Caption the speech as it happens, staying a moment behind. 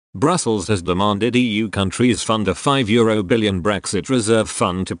Brussels has demanded EU countries fund a €5 billion Brexit reserve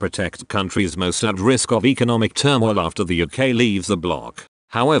fund to protect countries most at risk of economic turmoil after the UK leaves the bloc.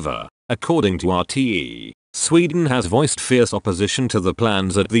 However, according to RTE, Sweden has voiced fierce opposition to the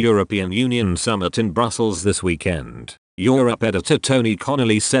plans at the European Union summit in Brussels this weekend. Europe editor Tony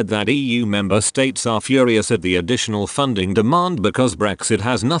Connolly said that EU member states are furious at the additional funding demand because Brexit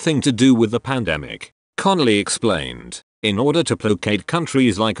has nothing to do with the pandemic. Connolly explained, in order to placate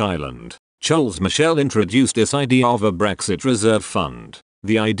countries like Ireland, Charles Michel introduced this idea of a Brexit reserve fund.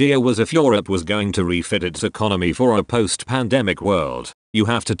 The idea was if Europe was going to refit its economy for a post-pandemic world, you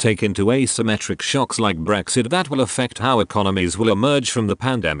have to take into asymmetric shocks like Brexit that will affect how economies will emerge from the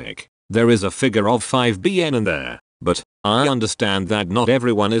pandemic. There is a figure of 5 billion in there, but I understand that not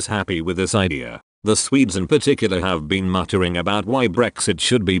everyone is happy with this idea. The Swedes in particular have been muttering about why Brexit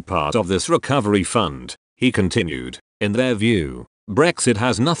should be part of this recovery fund. He continued, in their view, Brexit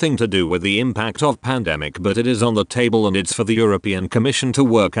has nothing to do with the impact of pandemic, but it is on the table and it's for the European Commission to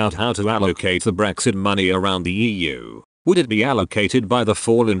work out how to allocate the Brexit money around the EU. Would it be allocated by the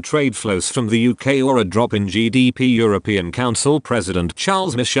fall in trade flows from the UK or a drop in GDP? European Council President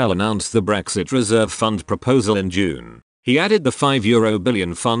Charles Michel announced the Brexit Reserve Fund proposal in June. He added the €5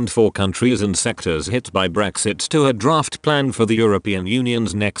 billion fund for countries and sectors hit by Brexit to a draft plan for the European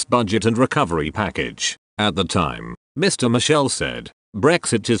Union's next budget and recovery package. At the time, Mr. Michel said,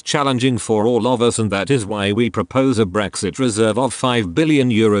 Brexit is challenging for all of us and that is why we propose a Brexit reserve of €5 billion.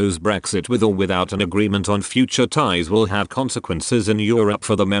 Brexit with or without an agreement on future ties will have consequences in Europe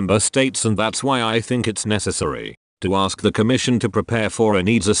for the member states, and that's why I think it's necessary to ask the Commission to prepare for a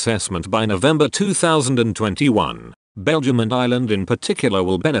needs assessment by November 2021. Belgium and Ireland in particular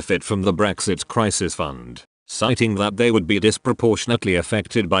will benefit from the Brexit Crisis Fund, citing that they would be disproportionately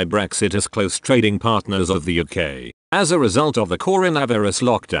affected by Brexit as close trading partners of the UK. As a result of the coronavirus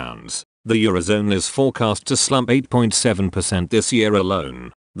lockdowns, the Eurozone is forecast to slump 8.7% this year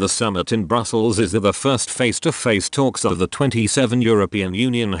alone. The summit in Brussels is the first face-to-face talks of the 27 European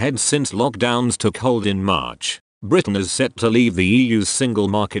Union heads since lockdowns took hold in March. Britain is set to leave the EU's single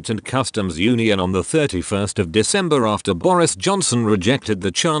market and customs union on the 31st of December after Boris Johnson rejected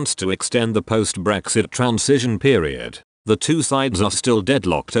the chance to extend the post-Brexit transition period. The two sides are still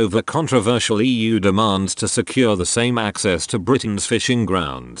deadlocked over controversial EU demands to secure the same access to Britain's fishing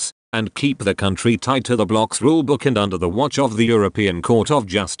grounds and keep the country tied to the bloc's rulebook and under the watch of the European Court of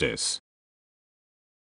Justice.